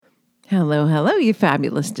Hello, hello, you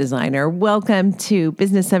fabulous designer. Welcome to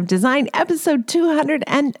Business of Design, episode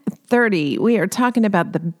 230. We are talking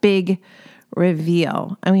about the big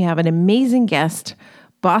reveal, and we have an amazing guest,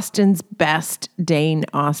 Boston's best, Dane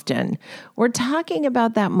Austin. We're talking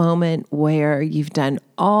about that moment where you've done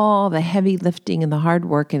all the heavy lifting and the hard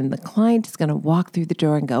work, and the client is going to walk through the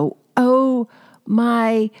door and go, "Oh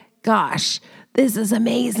my gosh, this is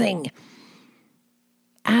amazing."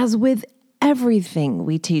 As with everything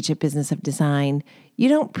we teach at Business of Design, you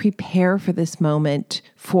don't prepare for this moment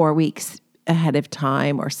 4 weeks ahead of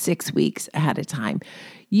time or 6 weeks ahead of time.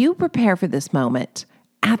 You prepare for this moment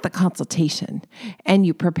at the consultation, and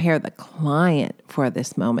you prepare the client for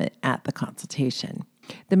this moment at the consultation.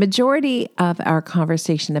 The majority of our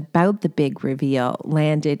conversation about the big reveal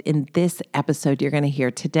landed in this episode you're going to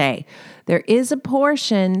hear today. There is a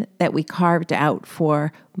portion that we carved out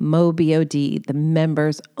for MoBOD, the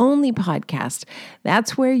members only podcast.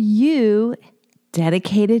 That's where you,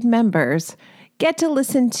 dedicated members, get to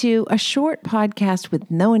listen to a short podcast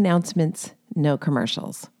with no announcements, no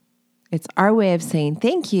commercials. It's our way of saying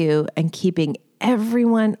thank you and keeping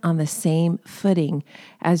everyone on the same footing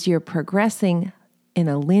as you're progressing in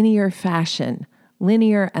a linear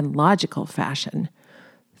and logical fashion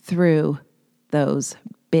through those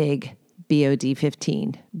big BOD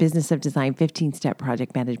 15, Business of Design 15-step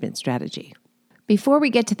project management strategy. Before we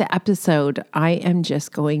get to the episode, I am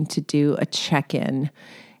just going to do a check-in.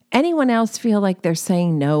 Anyone else feel like they're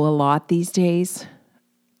saying no a lot these days?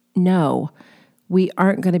 No, we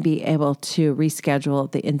aren't going to be able to reschedule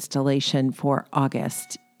the installation for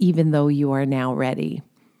August, even though you are now ready.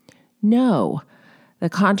 No, the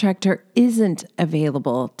contractor isn't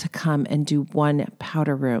available to come and do one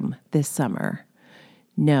powder room this summer.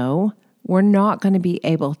 No, we're not going to be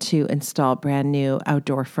able to install brand new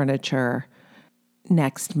outdoor furniture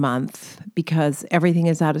next month because everything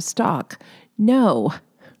is out of stock. No,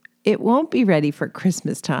 it won't be ready for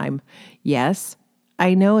Christmas time. Yes,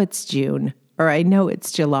 I know it's June or I know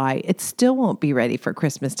it's July. It still won't be ready for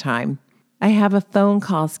Christmas time. I have a phone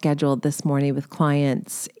call scheduled this morning with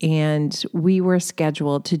clients, and we were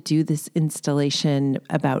scheduled to do this installation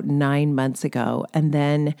about 9 months ago, and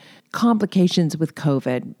then complications with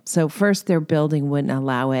COVID. So first their building wouldn't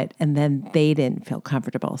allow it, and then they didn't feel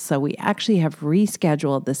comfortable. So we actually have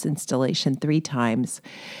rescheduled this installation 3 times,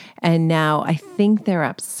 and now I think they're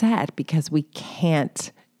upset because we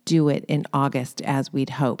can't do it in August as we'd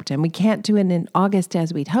hoped. And we can't do it in August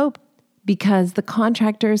as we'd hoped because the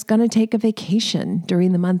contractor is going to take a vacation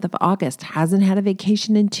during the month of August, hasn't had a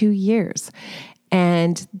vacation in 2 years.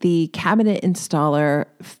 And the cabinet installer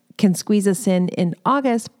can squeeze us in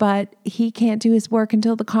August, but he can't do his work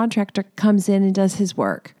until the contractor comes in and does his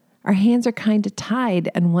work. Our hands are kind of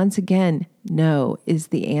tied. And once again, no is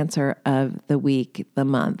the answer of the week, the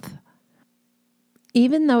month.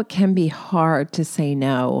 Even though it can be hard to say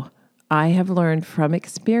no, I have learned from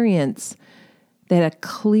experience that a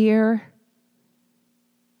clear,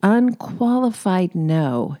 unqualified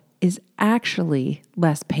no is actually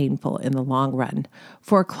less painful in the long run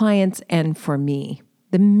for clients and for me.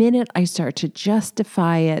 The minute I start to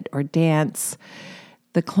justify it or dance,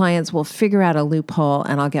 the clients will figure out a loophole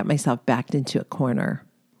and I'll get myself backed into a corner.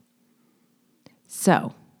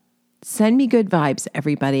 So, send me good vibes,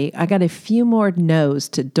 everybody. I got a few more no's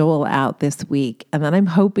to dole out this week, and then I'm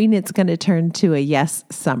hoping it's going to turn to a yes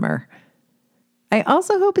summer. I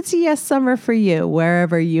also hope it's a yes summer for you,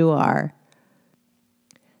 wherever you are.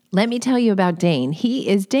 Let me tell you about Dane. He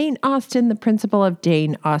is Dane Austin, the principal of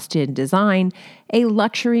Dane Austin Design, a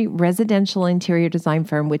luxury residential interior design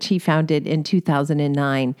firm which he founded in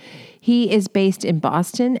 2009. He is based in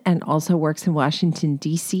Boston and also works in Washington,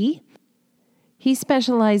 D.C. He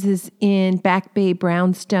specializes in Back Bay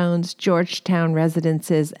brownstones, Georgetown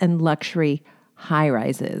residences, and luxury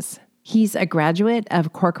high-rises. He's a graduate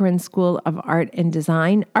of Corcoran School of Arts and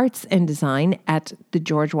Design at the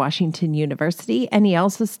George Washington University, and he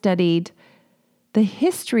also studied the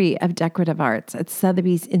history of decorative arts at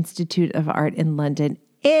Sotheby's Institute of Art in London,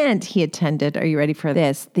 and he attended, are you ready for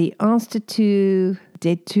this, the Institut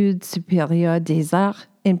d'études supérieures des arts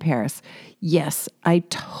in Paris. Yes, I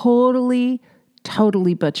totally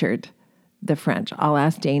butchered the French. I'll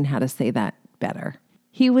ask Dane how to say that better.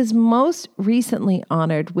 He was most recently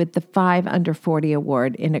honored with the 5 Under 40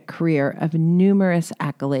 Award in a career of numerous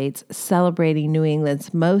accolades celebrating New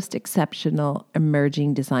England's most exceptional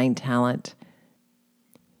emerging design talent.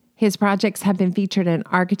 His projects have been featured in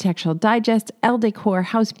Architectural Digest, Elle Decor,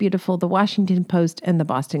 House Beautiful, The Washington Post, and The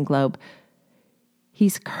Boston Globe.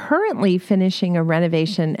 He's currently finishing a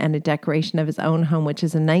renovation and a decoration of his own home, which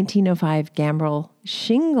is a 1905 gambrel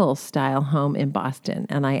shingle style home in Boston.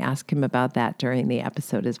 And I asked him about that during the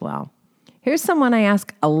episode as well. Here's someone I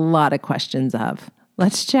ask a lot of questions of.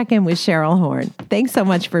 Let's check in with Cheryl Horn. Thanks so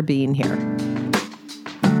much for being here.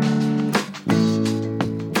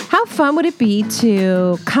 How fun would it be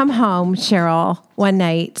to come home, Cheryl, one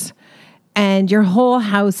night and your whole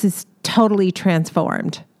house is totally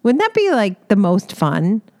transformed? Wouldn't that be like the most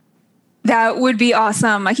fun? That would be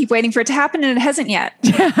awesome. I keep waiting for it to happen and it hasn't yet.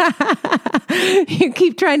 You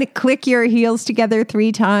keep trying to click your heels together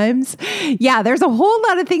 3 times. Yeah, there's a whole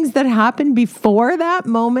lot of things that happen before that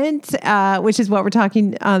moment, which is what we're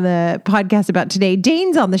talking on the podcast about today.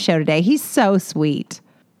 Dane's on the show today. He's so sweet.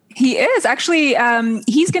 He is. Actually,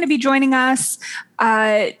 he's going to be joining us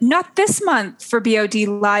not this month for BOD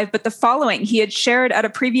Live, but the following. He had shared at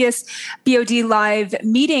a previous BOD Live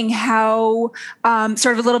meeting how sort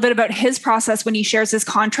of a little bit about his process when he shares his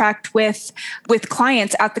contract with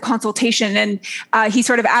clients at the consultation. And he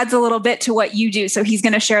sort of adds a little bit to what you do. So he's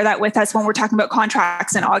going to share that with us when we're talking about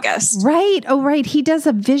contracts in August. Right. Oh, right. He does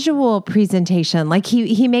a visual presentation. Like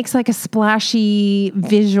he makes like a splashy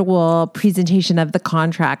visual presentation of the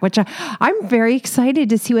contract, which I'm very excited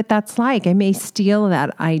to see what that's like. I may steal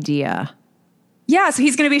that idea. Yeah, so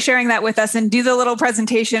he's going to be sharing that with us and do the little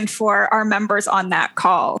presentation for our members on that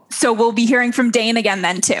call. So we'll be hearing from Dane again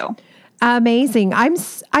then too. Amazing.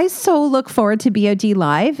 I so look forward to BOD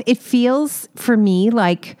Live. It feels for me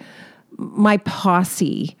like my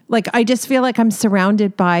posse. Like I just feel like I'm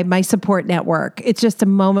surrounded by my support network. It's just a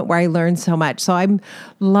moment where I learn so much. So I'm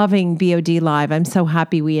loving BOD Live. I'm so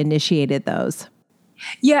happy we initiated those.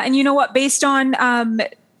 Yeah, and you know what? Based on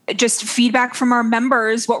just feedback from our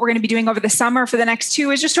members, what we're going to be doing over the summer for the next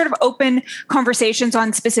 2 is just sort of open conversations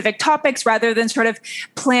on specific topics rather than sort of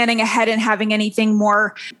planning ahead and having anything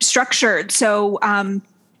more structured. So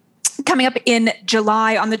coming up in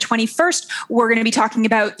July on the 21st, we're going to be talking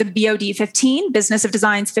about the BOD 15, Business of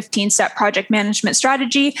Design's 15-step project management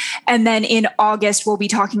strategy. And then in August, we'll be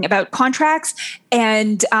talking about contracts.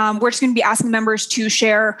 And we're just going to be asking members to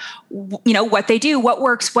share, what they do, what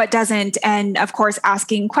works, what doesn't. And of course,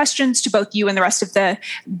 asking questions to both you and the rest of the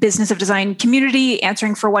Business of Design community,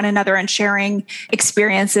 answering for one another and sharing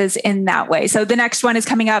experiences in that way. So the next one is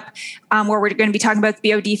coming up where we're going to be talking about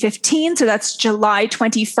the BOD 15. So that's July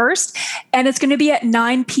 21st. And it's going to be at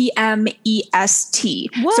 9 p.m. EST.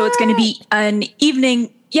 What? So it's going to be an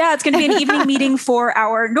evening. Yeah, it's going to be an evening meeting for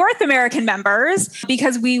our North American members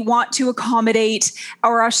because we want to accommodate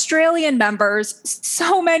our Australian members,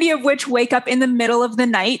 so many of which wake up in the middle of the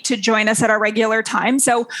night to join us at our regular time.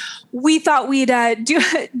 So we thought we'd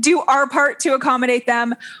do our part to accommodate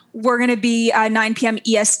them. We're going to be 9 p.m.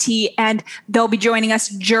 EST, and they'll be joining us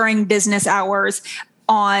during business hours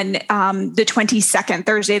on the 22nd,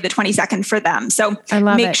 Thursday, the 22nd for them. So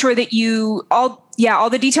make sure that all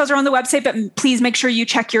the details are on the website, but please make sure you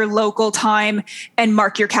check your local time and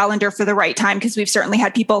mark your calendar for the right time because we've certainly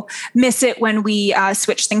had people miss it when we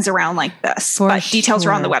switch things around like this. Details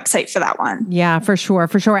are on the website for that one. Yeah, for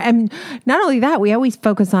sure. And not only that, we always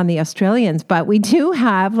focus on the Australians, but we do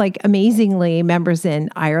have amazingly members in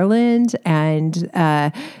Ireland and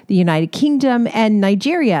the United Kingdom and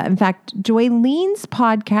Nigeria. In fact, Joylene's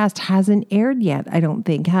podcast hasn't aired yet, I don't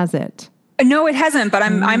think, has it? No, it hasn't, but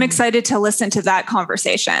I'm excited to listen to that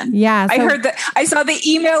conversation. Yeah. I heard that. I saw the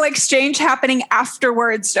email exchange happening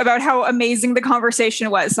afterwards about how amazing the conversation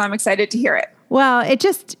was. So I'm excited to hear it. Well, it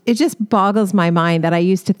just boggles my mind that I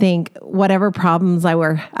used to think whatever problems I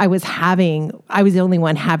was having, I was the only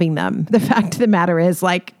one having them. The fact of the matter is,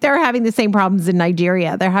 they're having the same problems in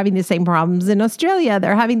Nigeria. They're having the same problems in Australia.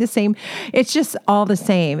 They're having the same. It's just all the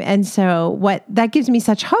same. And so that gives me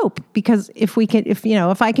such hope because if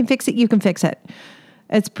I can fix it, you can fix it.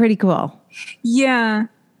 It's pretty cool. Yeah.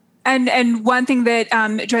 And one thing that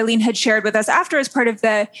Joylene had shared with us after as part of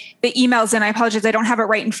the emails, and I apologize, I don't have it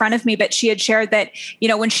right in front of me, but she had shared that,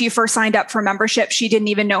 when she first signed up for membership, she didn't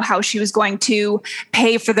even know how she was going to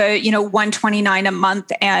pay for the, $129 a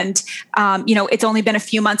month. And, it's only been a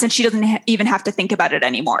few months and she doesn't even have to think about it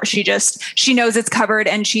anymore. She knows it's covered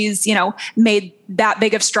and she's, made that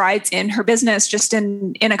big of strides in her business just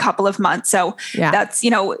in a couple of months. So that's,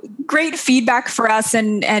 great feedback for us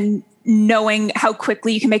and knowing how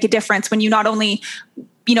quickly you can make a difference when you not only,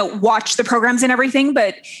 watch the programs and everything,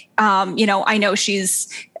 but, I know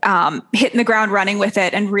she's hitting the ground running with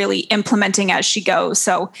it and really implementing as she goes.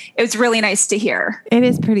 So it was really nice to hear. It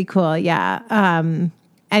is pretty cool. Yeah.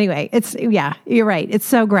 Anyway, you're right. It's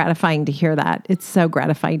so gratifying to hear that. It's so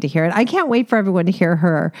gratifying to hear it. I can't wait for everyone to hear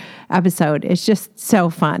her episode. It's just so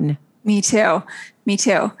fun. Me too. Me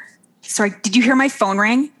too. Sorry, did you hear my phone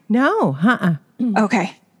ring? No,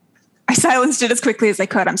 Okay. I silenced it as quickly as I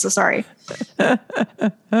could. I'm so sorry.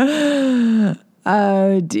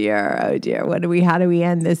 Oh dear. How do we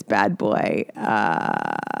end this bad boy?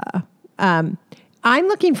 I'm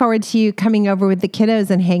looking forward to you coming over with the kiddos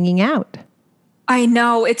and hanging out. I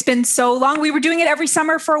know it's been so long. We were doing it every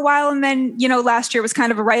summer for a while. And then, last year was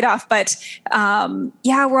kind of a write-off, but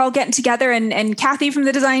we're all getting together and Kathy from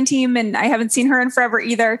the design team, and I haven't seen her in forever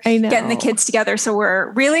either, I know. Getting the kids together. So we're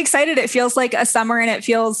really excited. It feels like a summer, and it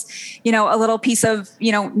feels, a little piece of,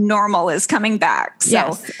 normal is coming back. So,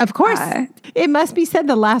 yes, of course. It must be said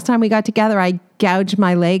the last time we got together, I gouged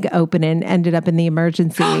my leg open and ended up in the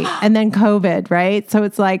emergency and then COVID, right? So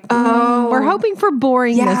it's like, we're hoping for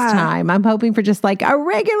boring this time. I'm hoping for just like a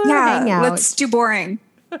regular hangout. Let's do boring.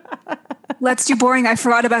 I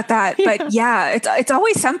forgot about that. But it's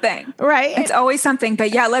always something. Right. It's always something.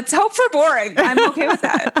 But let's hope for boring. I'm okay with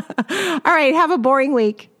that. All right. Have a boring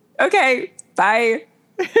week. Okay. Bye.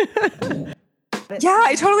 I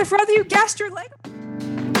totally forgot that you gassed your leg.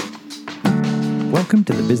 Welcome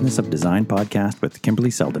to the Business of Design podcast with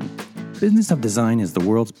Kimberly Selden. Business of Design is the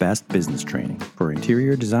world's best business training for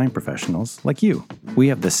interior design professionals like you. We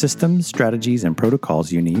have the systems, strategies, and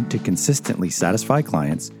protocols you need to consistently satisfy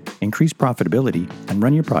clients, increase profitability, and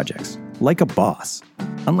run your projects like a boss.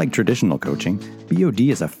 Unlike traditional coaching, BOD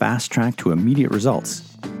is a fast track to immediate results.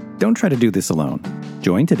 Don't try to do this alone.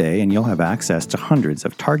 Join today and you'll have access to hundreds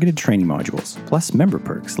of targeted training modules, plus member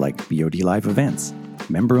perks like BOD Live events,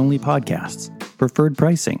 member-only podcasts, preferred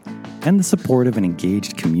pricing, and the support of an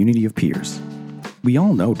engaged community of peers. We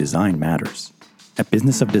all know design matters. At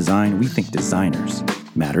Business of Design, we think designers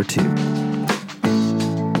matter too.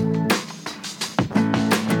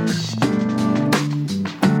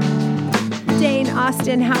 Dane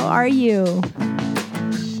Austin, how are you?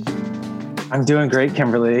 I'm doing great,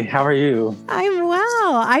 Kimberly. How are you? I'm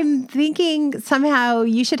well. I'm thinking somehow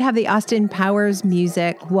you should have the Austin Powers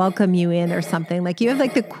music welcome you in or something. Like you have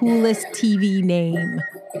like the coolest TV name.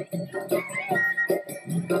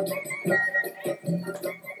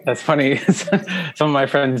 That's funny. Some of my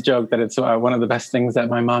friends joke that it's one of the best things that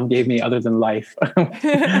my mom gave me other than life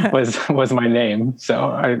was my name.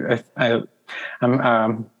 So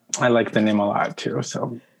I like the name a lot too.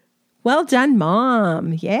 So. Well done,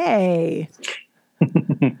 Mom. Yay.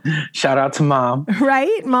 Shout out to Mom.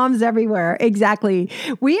 Right? Moms everywhere. Exactly.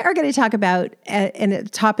 We are going to talk about a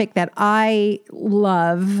topic that I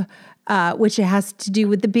love, which has to do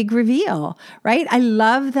with the big reveal, right? I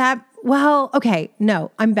love that. Well, okay. No,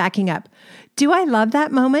 I'm backing up. Do I love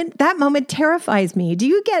that moment? That moment terrifies me. Do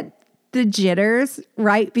you get the jitters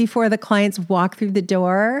right before the clients walk through the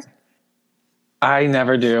door? I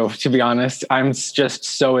never do, to be honest. I'm just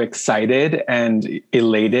so excited and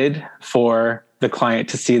elated for the client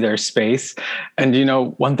to see their space. And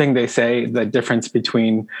one thing they say, the difference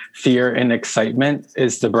between fear and excitement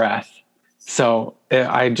is the breath. So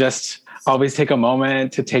I just always take a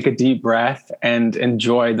moment to take a deep breath and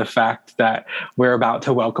enjoy the fact that we're about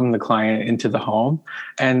to welcome the client into the home,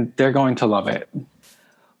 and they're going to love it.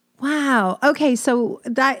 Wow. Okay. So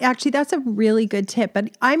that's a really good tip,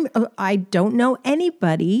 but I don't know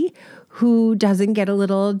anybody who doesn't get a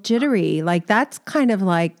little jittery. Like that's kind of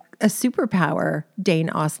like a superpower,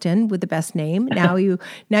 Dane Austin with the best name. Now you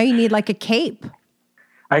need like a cape.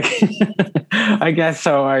 I guess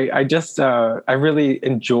so. I just I really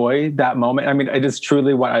enjoy that moment. I mean, it is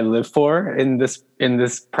truly what I live for in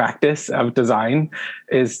this practice of design,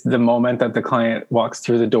 is the moment that the client walks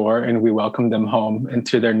through the door and we welcome them home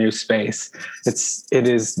into their new space. It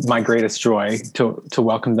is my greatest joy to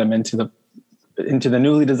welcome them into the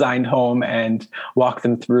newly designed home and walk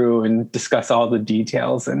them through and discuss all the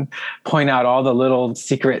details and point out all the little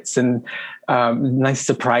secrets and nice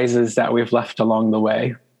surprises that we've left along the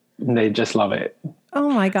way. And they just love it. Oh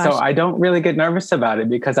my gosh. So I don't really get nervous about it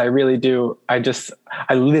because I really do. I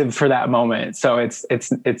live for that moment. So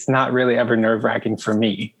it's not really ever nerve-wracking for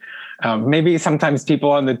me. Maybe sometimes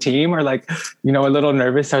people on the team are like, a little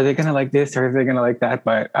nervous. Are they going to like this or are they going to like that?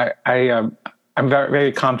 But I'm very,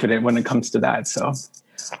 very confident when it comes to that. So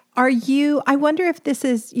I wonder if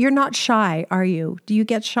you're not shy, are you? Do you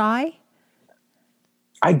get shy?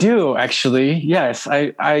 I do actually. Yes,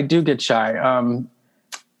 I do get shy.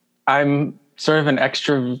 I'm sort of an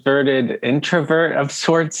extroverted introvert of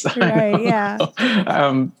sorts. Right, yeah.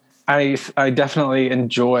 I definitely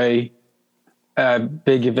enjoy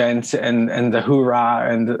big events and the hoorah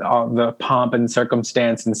and all the pomp and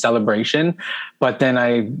circumstance and celebration. But then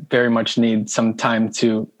I very much need some time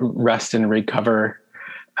to rest and recover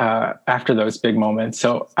after those big moments.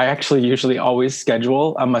 So I actually usually always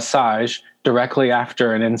schedule a massage directly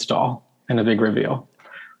after an install and a big reveal.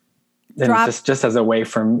 And just as a way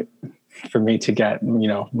for me to get,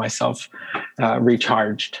 myself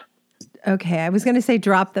recharged. Okay. I was going to say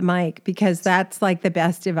drop the mic because that's like the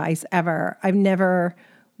best advice ever. I've never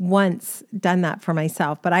once done that for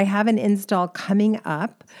myself, but I have an install coming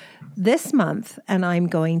up this month and I'm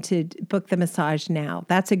going to book the massage now.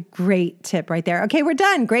 That's a great tip right there. Okay, we're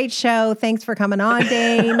done. Great show. Thanks for coming on,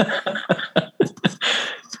 Dane.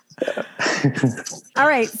 All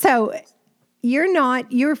right. So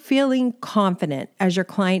you're feeling confident as your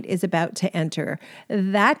client is about to enter.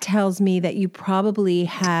 That tells me that you probably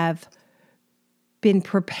have been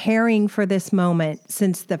preparing for this moment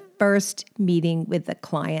since the first meeting with the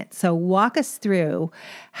client. So walk us through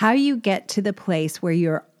how you get to the place where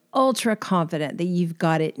you're ultra confident that you've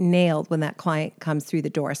got it nailed when that client comes through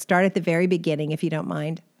the door. Start at the very beginning, if you don't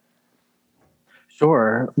mind.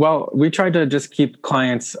 Sure. Well, we try to just keep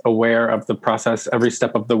clients aware of the process every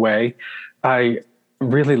step of the way. I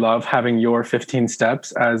really love having your 15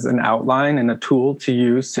 steps as an outline and a tool to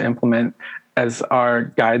use to implement as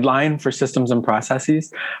our guideline for systems and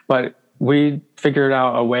processes. But we figured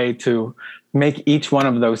out a way to make each one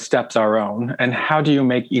of those steps our own. And how do you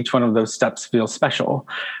make each one of those steps feel special?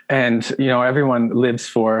 And, everyone lives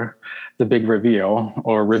for the big reveal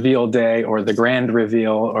or reveal day or the grand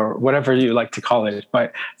reveal or whatever you like to call it.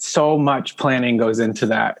 But so much planning goes into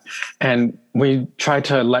that. And we try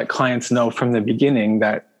to let clients know from the beginning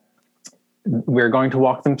that we're going to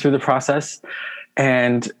walk them through the process,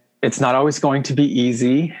 and it's not always going to be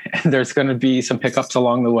easy. There's going to be some hiccups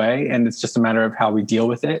along the way, and it's just a matter of how we deal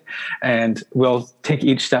with it. And we'll take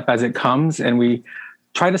each step as it comes, and we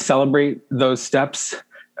try to celebrate those steps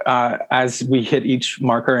as we hit each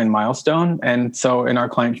marker and milestone. And so in our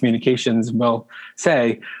client communications, we'll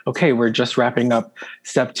say, okay, we're just wrapping up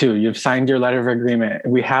step 2. You've signed your letter of agreement.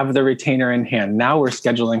 We have the retainer in hand. Now we're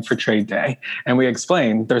scheduling for trade day. And we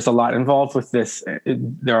explain there's a lot involved with this.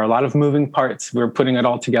 There are a lot of moving parts. We're putting it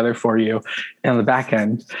all together for you on the back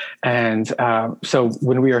end. And so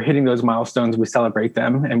when we are hitting those milestones, we celebrate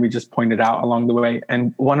them and we just point it out along the way.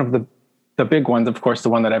 And one of the big ones, of course, the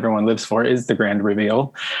one that everyone lives for, is the grand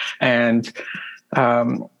reveal. And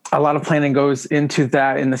a lot of planning goes into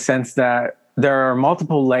that in the sense that there are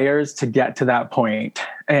multiple layers to get to that point.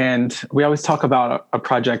 And we always talk about a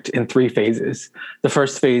project in 3 phases. The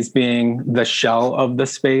first phase being the shell of the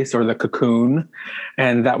space or the cocoon.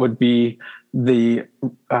 And that would be the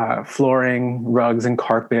flooring, rugs, and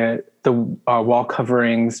carpet, the wall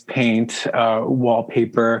coverings, paint,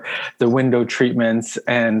 wallpaper, the window treatments,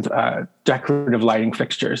 and decorative lighting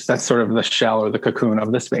fixtures. That's sort of the shell or the cocoon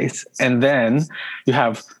of the space. And then you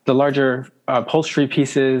have the larger upholstery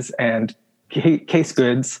pieces and case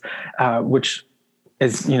goods, which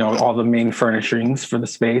is, all the main furnishings for the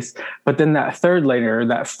space. But then that third layer,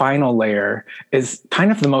 that final layer, is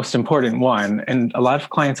kind of the most important one. And a lot of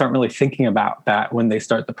clients aren't really thinking about that when they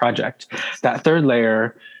start the project. That third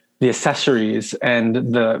layer, the accessories and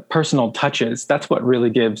the personal touches, that's what really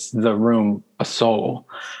gives the room a soul.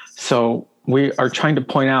 So we are trying to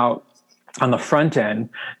point out on the front end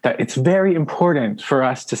that it's very important for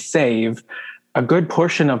us to save a good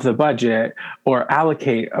portion of the budget or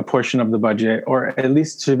allocate a portion of the budget, or at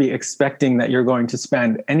least to be expecting that you're going to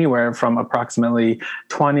spend anywhere from approximately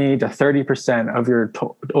 20 to 30% of your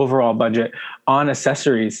overall budget on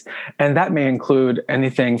accessories. And that may include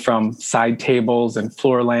anything from side tables and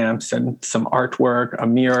floor lamps and some artwork, a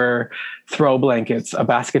mirror, throw blankets, a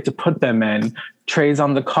basket to put them in, trays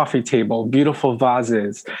on the coffee table, beautiful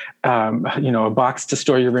vases, a box to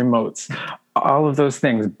store your remotes, all of those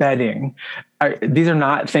things, bedding. These are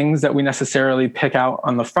not things that we necessarily pick out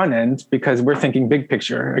on the front end because we're thinking big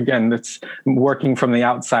picture. Again, that's working from the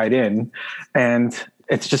outside in. And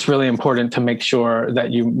it's just really important to make sure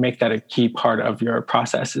that you make that a key part of your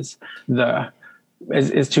process is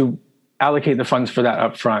to allocate the funds for that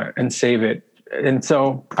upfront and save it. And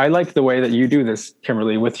so I like the way that you do this,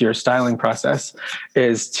 Kimberly, with your styling process,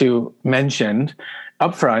 is to mention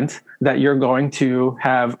upfront that you're going to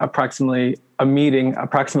have a meeting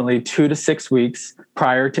approximately 2 to 6 weeks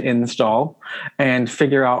prior to install and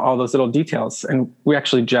figure out all those little details. And we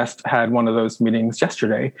actually just had one of those meetings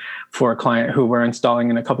yesterday for a client who we're installing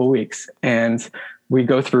in a couple of weeks. And we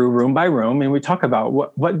go through room by room and we talk about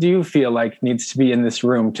what do you feel like needs to be in this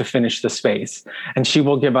room to finish the space? And she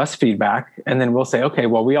will give us feedback. And then we'll say, okay,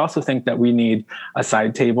 well, we also think that we need a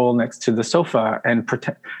side table next to the sofa and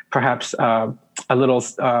perhaps a little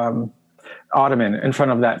ottoman in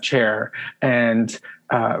front of that chair, and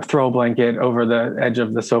throw a blanket over the edge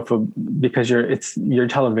of the sofa because it's your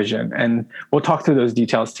television. And we'll talk through those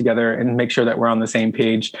details together and make sure that we're on the same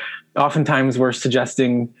page. Oftentimes we're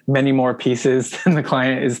suggesting many more pieces than the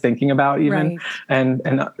client is thinking about even. Right.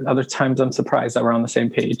 And other times I'm surprised that we're on the same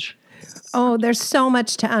page. Oh, there's so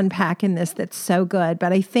much to unpack in this that's so good.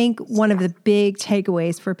 But I think one of the big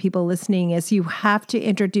takeaways for people listening is you have to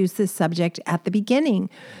introduce this subject at the beginning,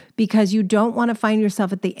 because you don't want to find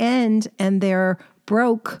yourself at the end and they're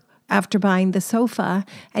broke after buying the sofa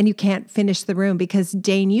and you can't finish the room. Because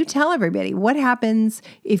Dane, you tell everybody what happens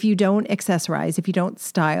if you don't accessorize, if you don't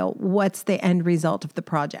style. What's the end result of the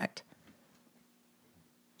project?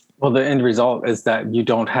 Well, the end result is that you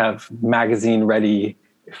don't have magazine-ready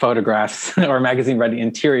photographs or magazine-ready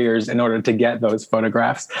interiors in order to get those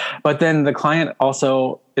photographs. But then the client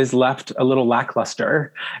also is left a little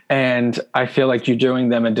lackluster. And I feel like you're doing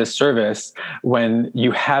them a disservice when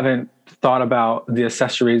you haven't thought about the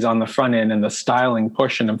accessories on the front end and the styling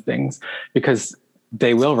portion of things, because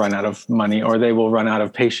they will run out of money or they will run out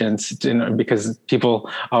of patience, because people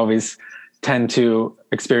always tend to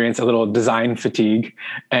experience a little design fatigue.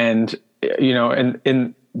 And,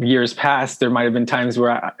 in years past, there might have been times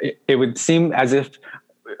where it would seem as if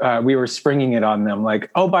we were springing it on them. Like,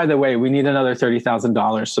 oh, by the way, we need another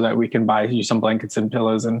 $30,000 so that we can buy you some blankets and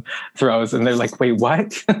pillows and throws. And they're like, wait,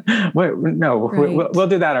 what? No, right. we'll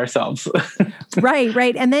do that ourselves.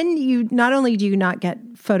 Right. And then not only do you not get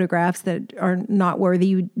photographs that are not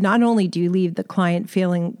worthy, not only do you leave the client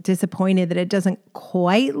feeling disappointed that it doesn't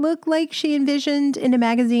quite look like she envisioned in a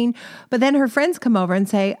magazine, but then her friends come over and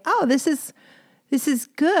say, oh, this is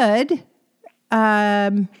good,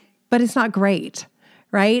 but it's not great,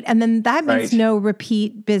 right? And then that means no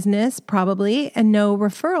repeat business probably and no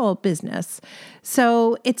referral business.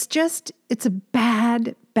 So it's a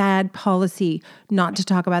bad policy not to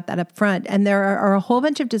talk about that up front. And there are a whole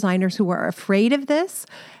bunch of designers who are afraid of this.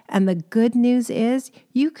 And the good news is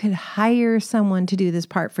you could hire someone to do this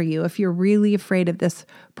part for you. If you're really afraid of this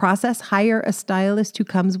process, hire a stylist who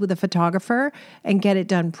comes with a photographer and get it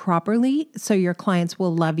done properly so your clients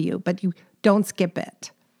will love you, but you don't skip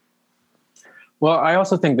it. Well, I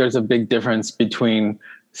also think there's a big difference between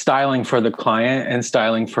styling for the client and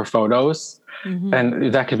styling for photos. Mm-hmm.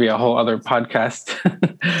 And that could be a whole other podcast.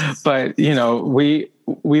 But,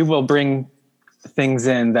 we will bring things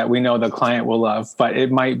in that we know the client will love, but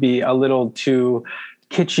it might be a little too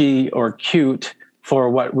kitschy or cute for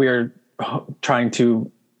what we're trying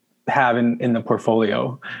to have in the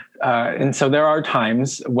portfolio. And so there are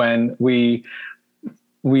times when we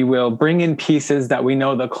will bring in pieces that we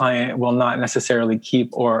know the client will not necessarily keep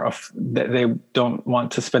or that they don't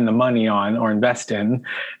want to spend the money on or invest in,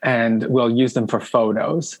 and we'll use them for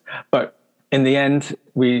photos. But in the end,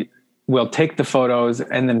 we'll take the photos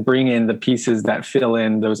and then bring in the pieces that fill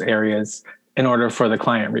in those areas in order for the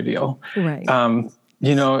client reveal. Right.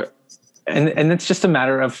 And it's just a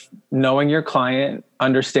matter of knowing your client,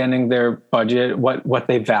 understanding their budget, what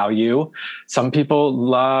they value. Some people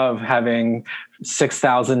love having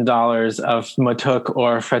 $6,000 of Matuk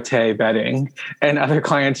or Frette bedding, and other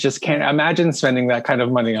clients just can't imagine spending that kind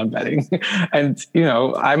of money on bedding. And,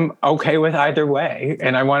 I'm okay with either way,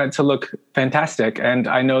 and I want it to look fantastic. And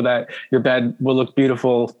I know that your bed will look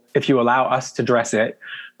beautiful if you allow us to dress it,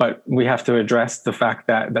 but we have to address the fact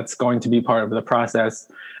that that's going to be part of the process,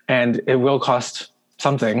 and it will cost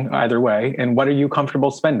something either way. And what are you comfortable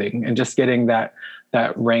spending? And just getting that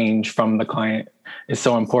range from the client is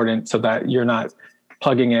so important, so that you're not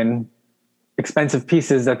plugging in expensive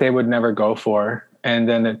pieces that they would never go for. And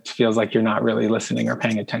then it feels like you're not really listening or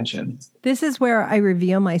paying attention. This is where I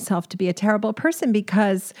reveal myself to be a terrible person,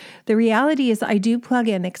 because the reality is I do plug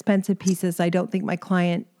in expensive pieces. I don't think my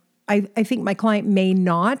client, I think my client may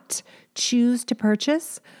not choose to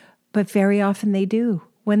purchase, but very often they do.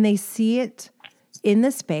 When they see it in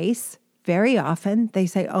the space, very often they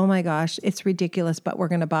say, oh my gosh, it's ridiculous, but we're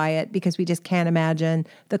going to buy it because we just can't imagine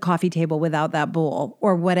the coffee table without that bowl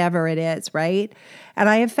or whatever it is, right? And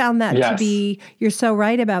I have found that to be, you're so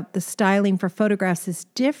right about the styling for photographs is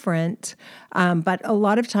different, but a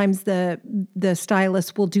lot of times the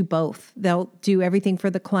stylist will do both. They'll do everything for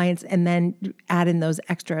the clients and then add in those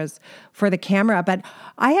extras for the camera. But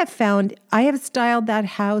I have found, I have styled that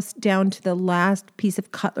house down to the last piece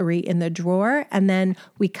of cutlery in the drawer, and then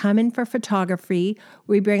we come in for photography.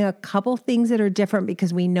 We bring a couple things that are different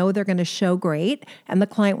because we know they're going to show great, and the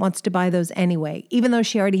client wants to buy those anyway, even though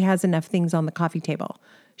she already has enough things on the coffee table.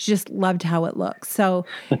 She just loved how it looks. So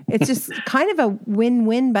it's just kind of a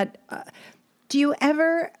win-win. But do you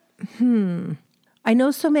ever, I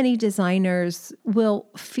know so many designers will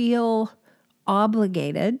feel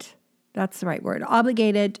obligated That's the right word.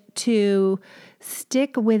 Obligated to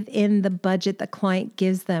stick within the budget the client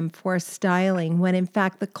gives them for styling, when in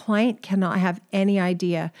fact the client cannot have any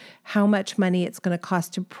idea how much money it's going to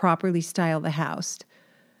cost to properly style the house.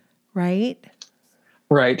 Right?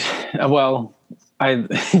 Right. Well,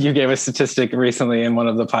 you gave a statistic recently in one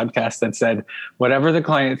of the podcasts that said, whatever the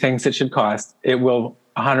client thinks it should cost, it will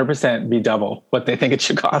 100% be double what they think it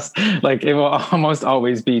should cost. Like it will almost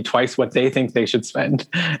always be twice what they think they should spend.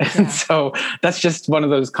 And so that's just one of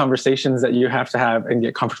those conversations that you have to have and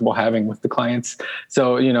get comfortable having with the clients.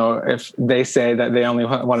 So, if they say that they only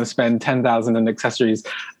want to spend $10,000 in accessories,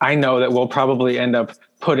 I know that we'll probably end up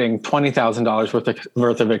putting $20,000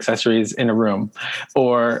 worth of accessories in a room,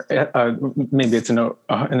 or maybe it's an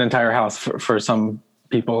entire house for some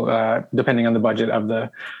people, depending on the budget of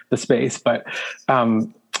the space. But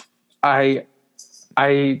I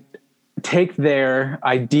take their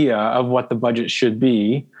idea of what the budget should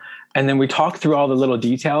be, and then we talk through all the little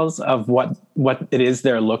details of what it is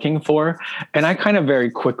they're looking for. And I kind of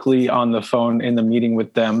very quickly on the phone in the meeting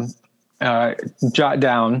with them, jot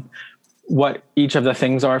down what each of the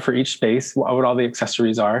things are for each space, what all the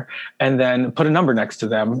accessories are, and then put a number next to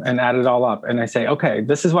them and add it all up. And I say, okay,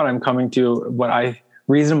 this is what I'm coming to, what I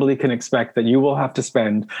reasonably can expect that you will have to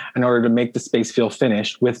spend in order to make the space feel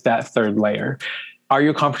finished with that third layer. Are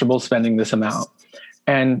you comfortable spending this amount?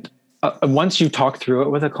 And once you talk through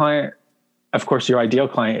it with a client, of course, your ideal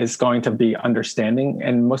client is going to be understanding.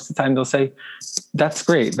 And most of the time they'll say, that's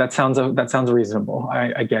great. That sounds reasonable.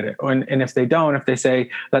 I get it. And if they don't, if they say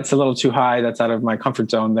that's a little too high, that's out of my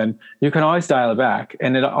comfort zone, then you can always dial it back.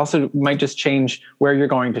 And it also might just change where you're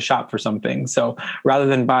going to shop for something. So rather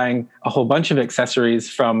than buying a whole bunch of accessories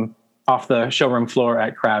from off the showroom floor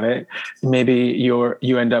at Kravet, maybe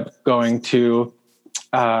you end up going to,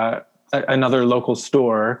 another local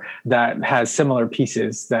store that has similar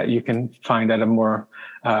pieces that you can find at a more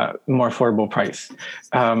affordable price.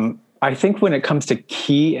 I think when it comes to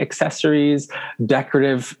key accessories,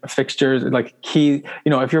 decorative fixtures, like key,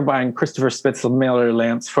 if you're buying Christopher Spitzmailer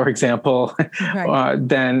lamps, for example, right.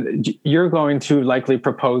 Then you're going to likely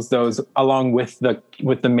propose those along with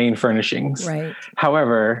the main furnishings. Right.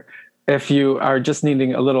 However, if you are just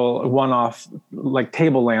needing a little one-off like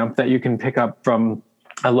table lamp that you can pick up from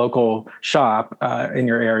a local shop in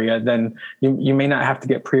your area, then you may not have to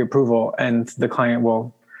get pre-approval, and the client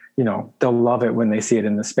will, they'll love it when they see it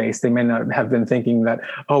in the space. They may not have been thinking that,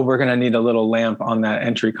 we're going to need a little lamp on that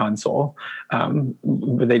entry console.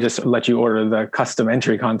 But they just let you order the custom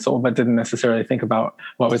entry console, but didn't necessarily think about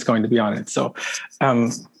what was going to be on it. So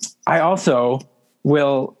I also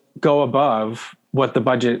will go above what the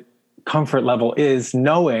budget comfort level is,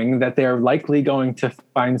 knowing that they're likely going to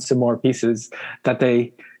find some more pieces that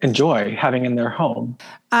they enjoy having in their home.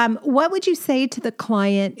 What would you say to the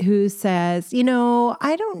client who says,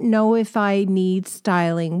 I don't know if I need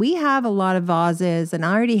styling. We have a lot of vases and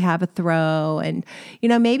I already have a throw. And,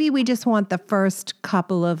 maybe we just want the first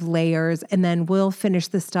couple of layers and then we'll finish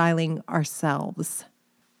the styling ourselves.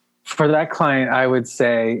 For that client, I would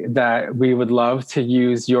say that we would love to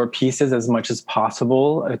use your pieces as much as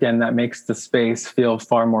possible. Again, that makes the space feel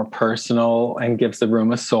far more personal and gives the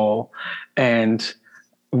room a soul. And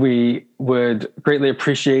we would greatly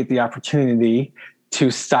appreciate the opportunity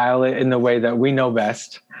to style it in the way that we know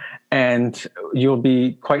best. And you'll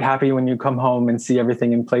be quite happy when you come home and see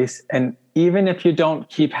everything in place. And even if you don't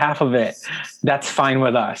keep half of it, that's fine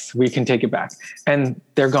with us. We can take it back, and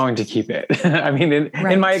they're going to keep it. I mean,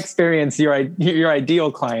 in my experience, your ideal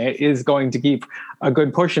client is going to keep a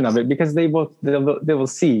good portion of it because they will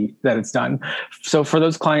see that it's done. So for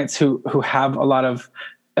those clients who have a lot of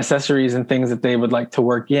accessories and things that they would like to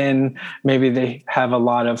work in, maybe they have a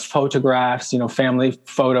lot of photographs, family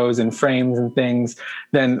photos and frames and things,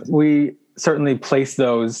 then we certainly place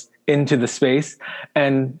those into the space.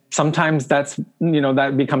 And sometimes that's,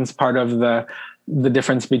 that becomes part of the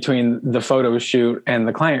difference between the photo shoot and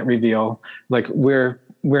the client reveal. Like we're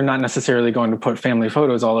not necessarily going to put family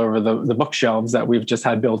photos all over the bookshelves that we've just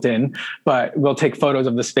had built in, but we'll take photos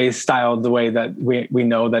of the space styled the way that we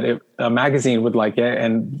know that a magazine would like it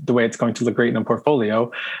and the way it's going to look great in a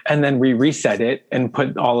portfolio. And then we reset it and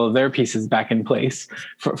put all of their pieces back in place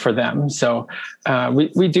for them. So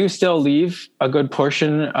we do still leave a good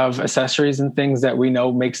portion of accessories and things that we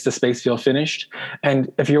know makes the space feel finished.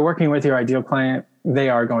 And if you're working with your ideal client, they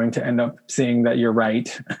are going to end up seeing that you're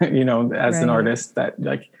right, as an artist, that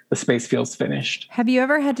like the space feels finished. Have you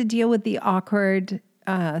ever had to deal with the awkward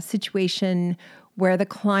situation where the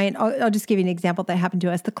client, I'll just give you an example that happened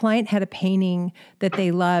to us. The client had a painting that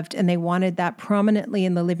they loved and they wanted that prominently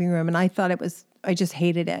in the living room. And I thought it was just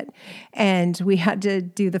hated it. And we had to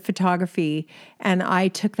do the photography, and I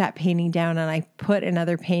took that painting down and I put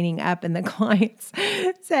another painting up, and the clients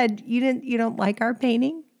said, you don't like our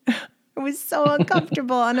painting? It was so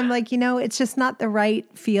uncomfortable. And I'm like, it's just not the right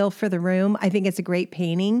feel for the room. I think it's a great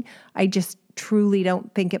painting. I just truly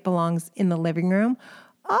don't think it belongs in the living room.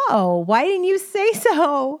 Oh, why didn't you say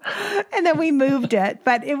so? And then we moved it.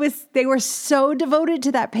 But they were so devoted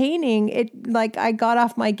to that painting. I got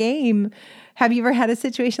off my game. Have you ever had a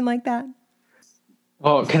situation like that?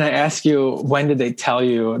 Well, can I ask you, when did they tell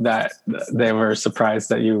you that they were surprised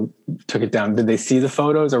that you took it down? Did they see the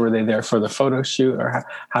photos, or were they there for the photo shoot, or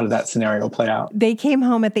how did that scenario play out? They came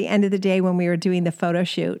home at the end of the day when we were doing the photo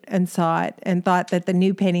shoot and saw it and thought that the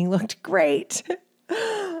new painting looked great.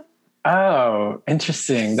 Oh,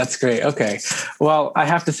 interesting. That's great. Okay. Well, I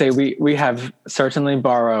have to say we have certainly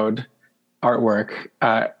borrowed artwork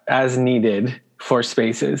as needed for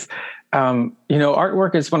spaces.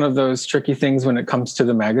 Artwork is one of those tricky things when it comes to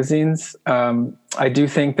the magazines. I do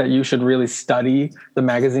think that you should really study the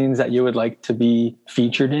magazines that you would like to be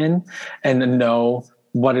featured in and know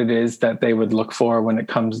what it is that they would look for when it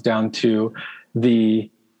comes down to the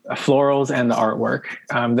florals and the artwork.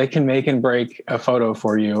 They can make and break a photo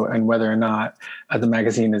for you, and whether or not the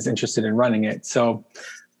magazine is interested in running it. So,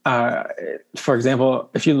 for example,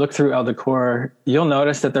 if you look through Elle Decor, you'll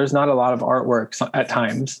notice that there's not a lot of artwork at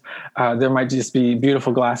times. There might just be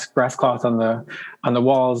beautiful grass cloth on the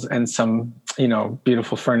walls and some,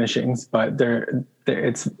 beautiful furnishings, but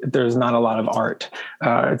there's not a lot of art.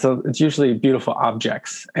 It's usually beautiful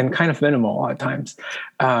objects and kind of minimal at times.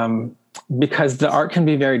 Because the art can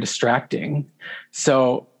be very distracting.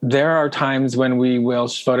 So there are times when we will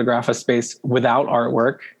photograph a space without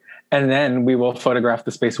artwork, and then we will photograph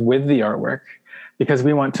the space with the artwork, because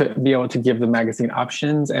we want to be able to give the magazine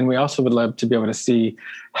options. And we also would love to be able to see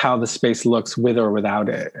how the space looks with or without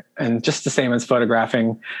it. And just the same as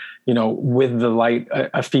photographing, with the light,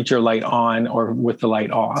 a feature light on or with the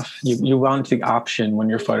light off. You want the option when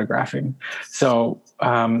you're photographing. So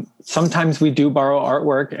sometimes we do borrow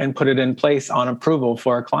artwork and put it in place on approval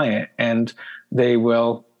for a client, and they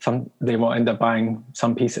will end up buying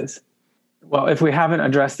some pieces. Well, if we haven't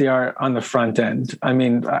addressed the art on the front end,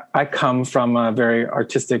 I come from a very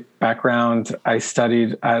artistic background. I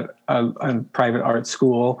studied at a private art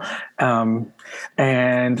school.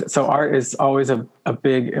 And so art is always of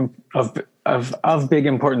big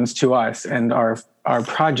importance to us and our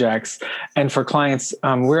projects. And for clients,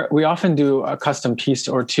 we often do a custom piece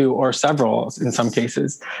or two or several in some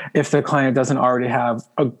cases, if the client doesn't already have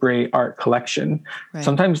a great art collection. Right.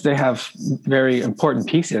 Sometimes they have very important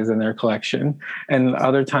pieces in their collection, and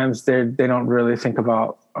other times they don't really think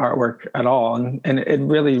about artwork at all, and it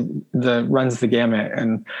really runs the gamut.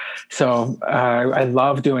 And so I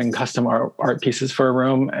love doing custom art pieces for a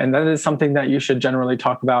room, and that is something that you should generally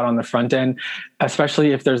talk about on the front end,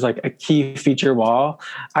 especially if there's like a key feature wall.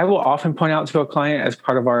 I will often point out to a client as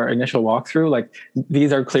part of our initial walkthrough, like,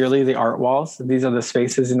 these are clearly the art walls. These are the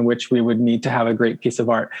spaces in which we would need to have a great piece of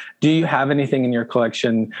art. Do you have anything in your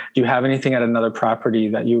collection? Do you have anything at another property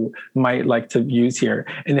that you might like to use here?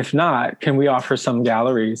 And if not, can we offer some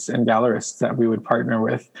galleries and gallerists that we would partner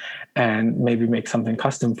with and maybe make something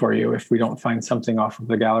custom for you if we don't find something off of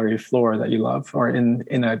the gallery floor that you love or in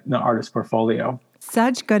an artist portfolio?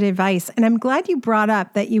 Such good advice. And I'm glad you brought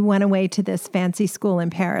up that you went away to this fancy school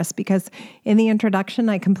in Paris, because in the introduction,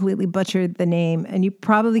 I completely butchered the name, and you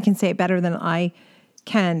probably can say it better than I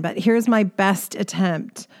can, but here's my best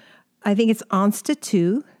attempt. I think it's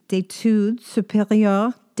Institut d'études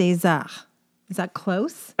supérieures des arts. Is that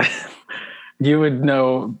close? You would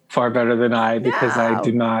know far better than I, because I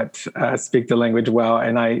do not speak the language well.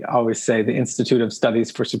 And I always say the Institute of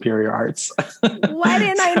Studies for Superior Arts. Why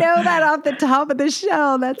didn't I know that off the top of the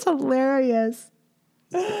show? That's hilarious.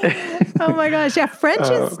 Oh my gosh. Yeah. French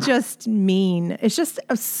is just mean. It's just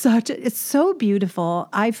it's so beautiful.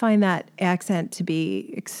 I find that accent to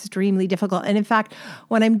be extremely difficult. And in fact,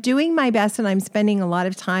 when I'm doing my best and I'm spending a lot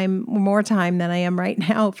of time, more time than I am right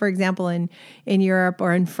now, for example, in Europe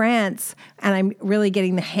or in France, and I'm really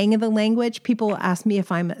getting the hang of the language, people ask me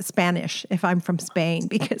if I'm Spanish, if I'm from Spain,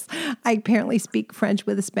 because I apparently speak French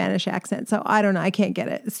with a Spanish accent. So I don't know. I can't get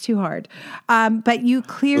it. It's too hard. But you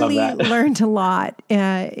clearly learned a lot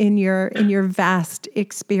in your vast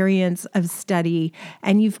experience of study,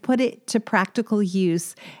 and you've put it to practical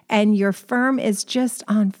use, and your firm is just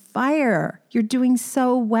on fire. You're doing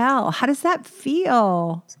so well. How does that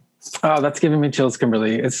feel? Oh, that's giving me chills,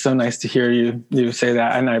 Kimberly. It's so nice to hear you say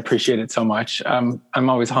that, and I appreciate it so much. I'm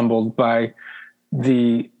always humbled by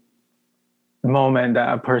the moment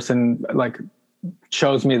that a person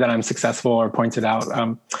shows me that I'm successful or points it out.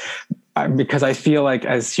 Because I feel like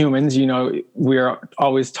as humans, we're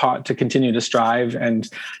always taught to continue to strive and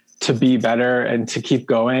to be better and to keep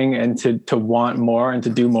going and to want more and to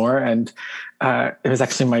do more. And it was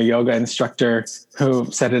actually my yoga instructor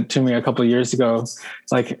who said it to me a couple of years ago,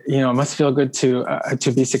 like, it must feel good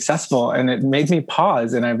to be successful. And it made me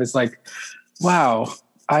pause. And I was like, wow,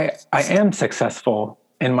 I am successful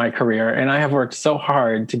in my career. And I have worked so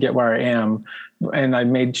hard to get where I am. And I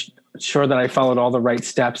made sure that I followed all the right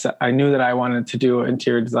steps. I knew that I wanted to do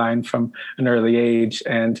interior design from an early age,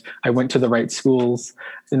 and I went to the right schools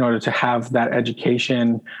in order to have that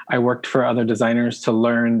education. I worked for other designers to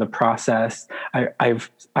learn the process. I've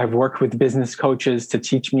worked with business coaches to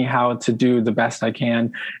teach me how to do the best I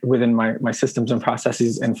can within my systems and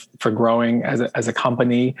processes and for growing as a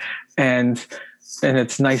company. And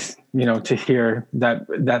it's nice, to hear that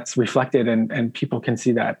that's reflected and people can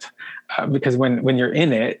see that, because when you're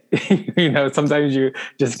in it, sometimes you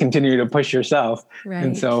just continue to push yourself. Right.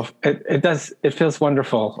 And so it feels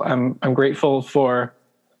wonderful. I'm grateful for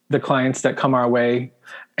the clients that come our way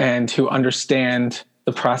and who understand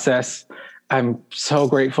the process. I'm so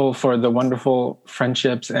grateful for the wonderful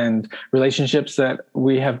friendships and relationships that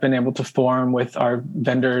we have been able to form with our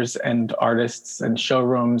vendors and artists and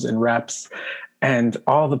showrooms and reps and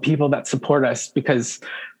all the people that support us, because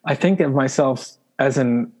I think of myself as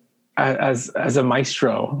a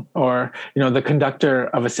maestro or, the conductor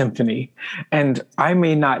of a symphony. And I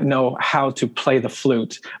may not know how to play the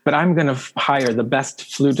flute, but I'm going to hire the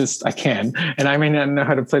best flutist I can. And I may not know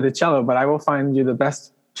how to play the cello, but I will find you the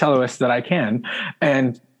best celloist that I can.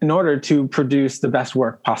 And in order to produce the best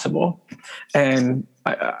work possible. And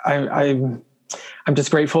I'm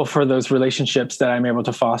just grateful for those relationships that I'm able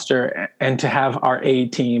to foster and to have our A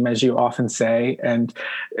team, as you often say. And,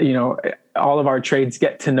 all of our trades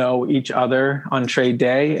get to know each other on trade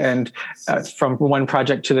day. And from one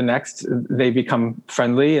project to the next, they become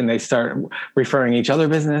friendly and they start referring each other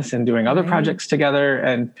business and doing other projects together.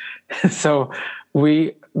 And so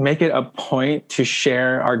we make it a point to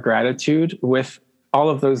share our gratitude with all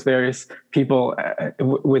of those various people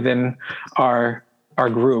within our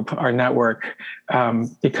group, our network,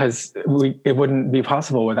 because it wouldn't be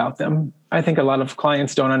possible without them. I think a lot of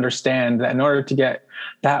clients don't understand that in order to get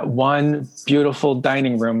that one beautiful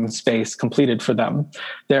dining room space completed for them,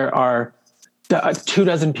 there are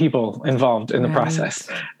 24 people involved in the process.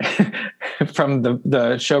 From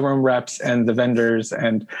the showroom reps and the vendors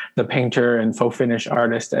and the painter and faux finish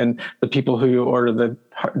artist and the people who you order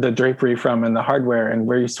the drapery from and the hardware and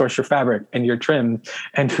where you source your fabric and your trim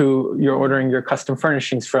and who you're ordering your custom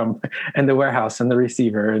furnishings from and the warehouse and the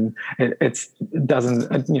receiver. And it's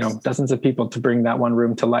dozens of people to bring that one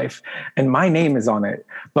room to life. And my name is on it,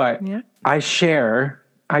 but I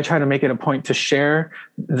try to make it a point to share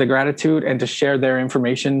the gratitude and to share their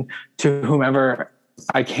information to whomever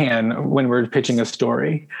I can when we're pitching a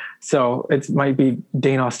story. So it might be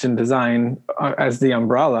Dane Austin Design as the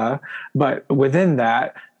umbrella, but within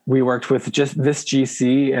that, we worked with just this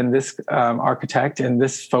GC and this architect and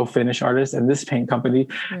this faux finish artist and this paint company.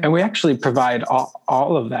 Right. And we actually provide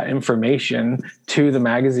all of that information to the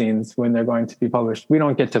magazines when they're going to be published. We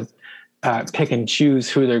don't get to pick and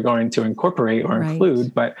choose who they're going to incorporate or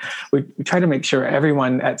include, but we try to make sure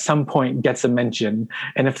everyone at some point gets a mention.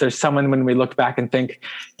 And if there's someone when we look back and think,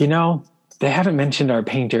 they haven't mentioned our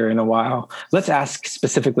painter in a while, let's ask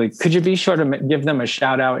specifically, could you be sure to give them a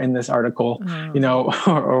shout out in this article,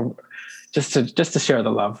 or just to share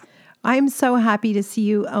the love. I'm so happy to see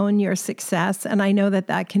you own your success. And I know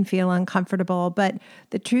that can feel uncomfortable, but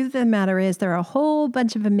the truth of the matter is there are a whole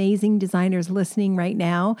bunch of amazing designers listening right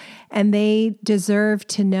now, and they deserve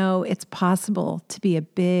to know it's possible to be a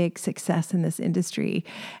big success in this industry.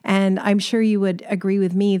 And I'm sure you would agree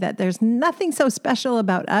with me that there's nothing so special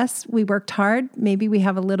about us. We worked hard. Maybe we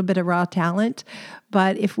have a little bit of raw talent,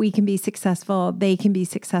 but if we can be successful, they can be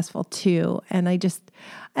successful too. And I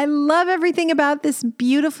love everything about this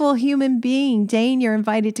beautiful human being. Dane, you're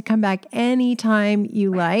invited to come back anytime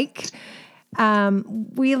you like.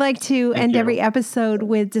 We like to end every episode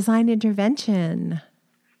with design intervention.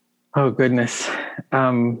 Oh, goodness.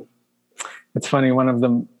 It's funny. One of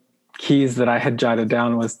the keys that I had jotted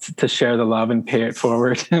down was to share the love and pay it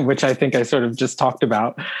forward, which I think I sort of just talked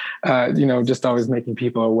about, just always making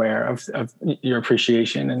people aware of your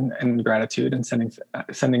appreciation and gratitude and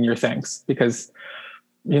sending your thanks, because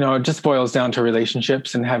it just boils down to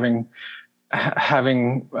relationships and having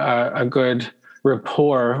a good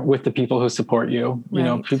rapport with the people who support you.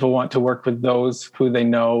 Right. People want to work with those who they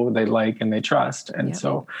know, they like, and they trust. And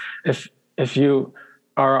so if you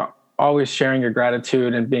are always sharing your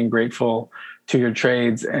gratitude and being grateful your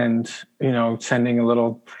trades and, sending a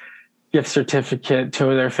little gift certificate to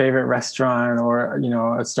their favorite restaurant, or,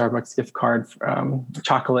 a Starbucks gift card,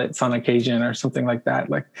 chocolates on occasion or something like that.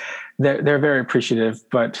 Like they're very appreciative,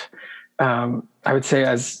 but I would say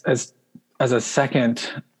as a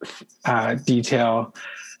second detail,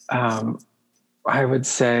 I would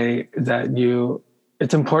say that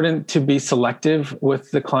it's important to be selective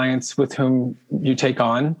with the clients with whom you take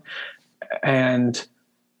on, and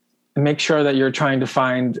make sure that you're trying to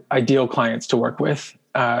find ideal clients to work with,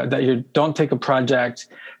 that you don't take a project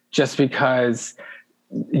just because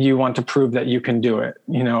you want to prove that you can do it,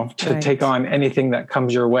 to take on anything that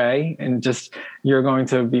comes your way, and just, you're going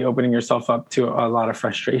to be opening yourself up to a lot of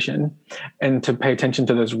frustration, and to pay attention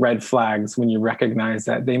to those red flags when you recognize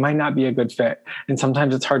that they might not be a good fit. And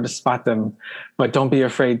sometimes it's hard to spot them, but don't be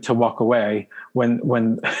afraid to walk away when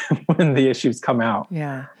the issues come out.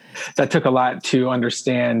 Yeah. That took a lot to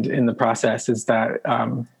understand in the process, is that,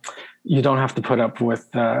 you don't have to put up with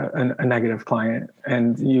a negative client,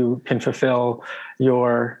 and you can fulfill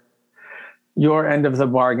your end of the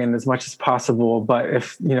bargain as much as possible. But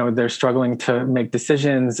if they're struggling to make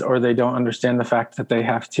decisions, or they don't understand the fact that they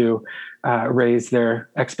have to raise their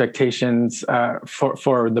expectations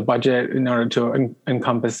for the budget in order to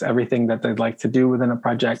encompass everything that they'd like to do within a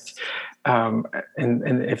project, and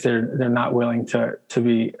if they're not willing to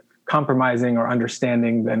be compromising or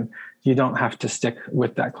understanding, then you don't have to stick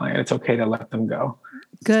with that client. It's okay to let them go.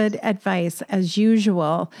 Good advice, as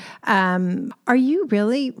usual. Are you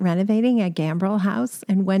really renovating a Gambrel house?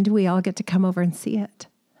 And when do we all get to come over and see it?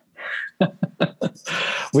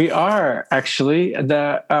 We are, actually. It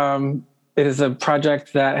is a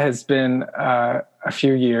project that has been a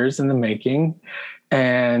few years in the making,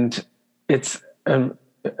 and it's a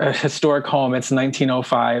historic home. It's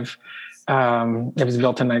 1905. It was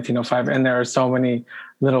built in 1905, and there are so many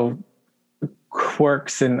little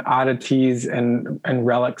quirks and oddities and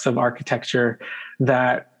relics of architecture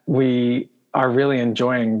that we are really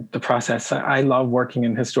enjoying the process. I love working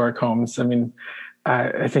in historic homes. I mean,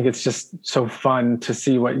 I think it's just so fun to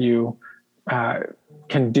see what you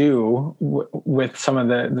can do with some of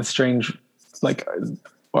the strange,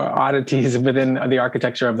 or oddities within the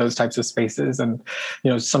architecture of those types of spaces. And,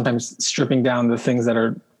 sometimes stripping down the things that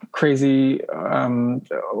are crazy,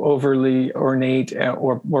 overly ornate,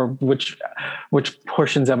 or which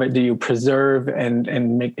portions of it do you preserve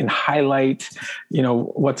and make and highlight,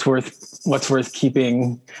 what's worth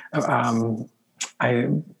keeping.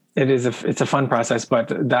 It's a fun process,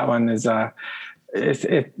 but that one is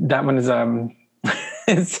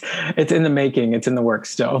it's in the making. It's in the works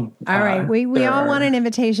still. All right. We all want an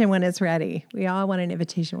invitation when it's ready.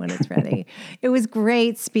 It was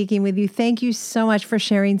great speaking with you. Thank you so much for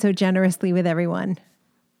sharing so generously with everyone.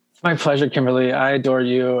 It's my pleasure, Kimberly. I adore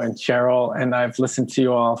you and Cheryl, and I've listened to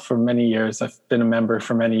you all for many years. I've been a member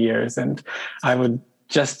for many years, and I would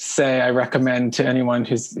just say I recommend to anyone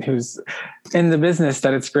who's in the business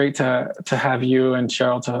that it's great to have you and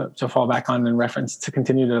Cheryl to fall back on in reference, to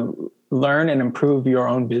continue to learn and improve your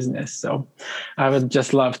own business. So I would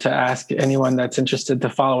just love to ask anyone that's interested to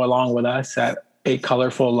follow along with us at A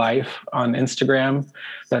Colorful Life on Instagram.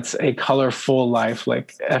 That's A Colorful Life,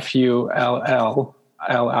 like FULLLIFE.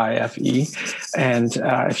 And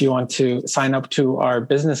if you want to sign up to our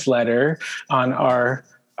business letter on our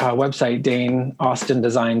website,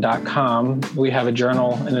 DaneAustinDesign.com, we have a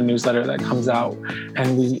journal and a newsletter that comes out,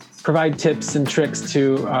 and we provide tips and tricks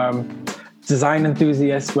to design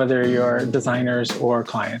enthusiasts, whether you're designers or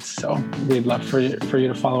clients. So we'd love for you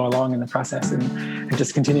to follow along in the process and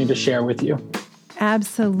just continue to share with you.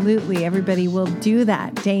 Absolutely. Everybody will do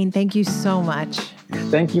that. Dane, thank you so much.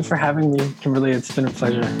 Thank you for having me, Kimberly. It's been a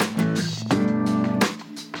pleasure.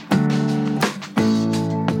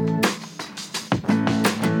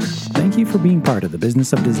 Thank you for being part of the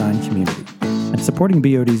Business of Design community and supporting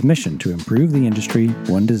BOD's mission to improve the industry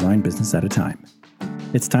one design business at a time.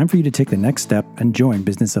 It's time for you to take the next step and join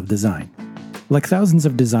Business of Design. Like thousands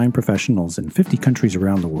of design professionals in 50 countries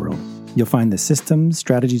around the world, you'll find the systems,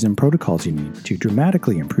 strategies, and protocols you need to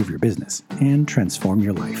dramatically improve your business and transform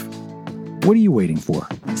your life. What are you waiting for?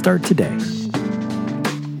 Start today.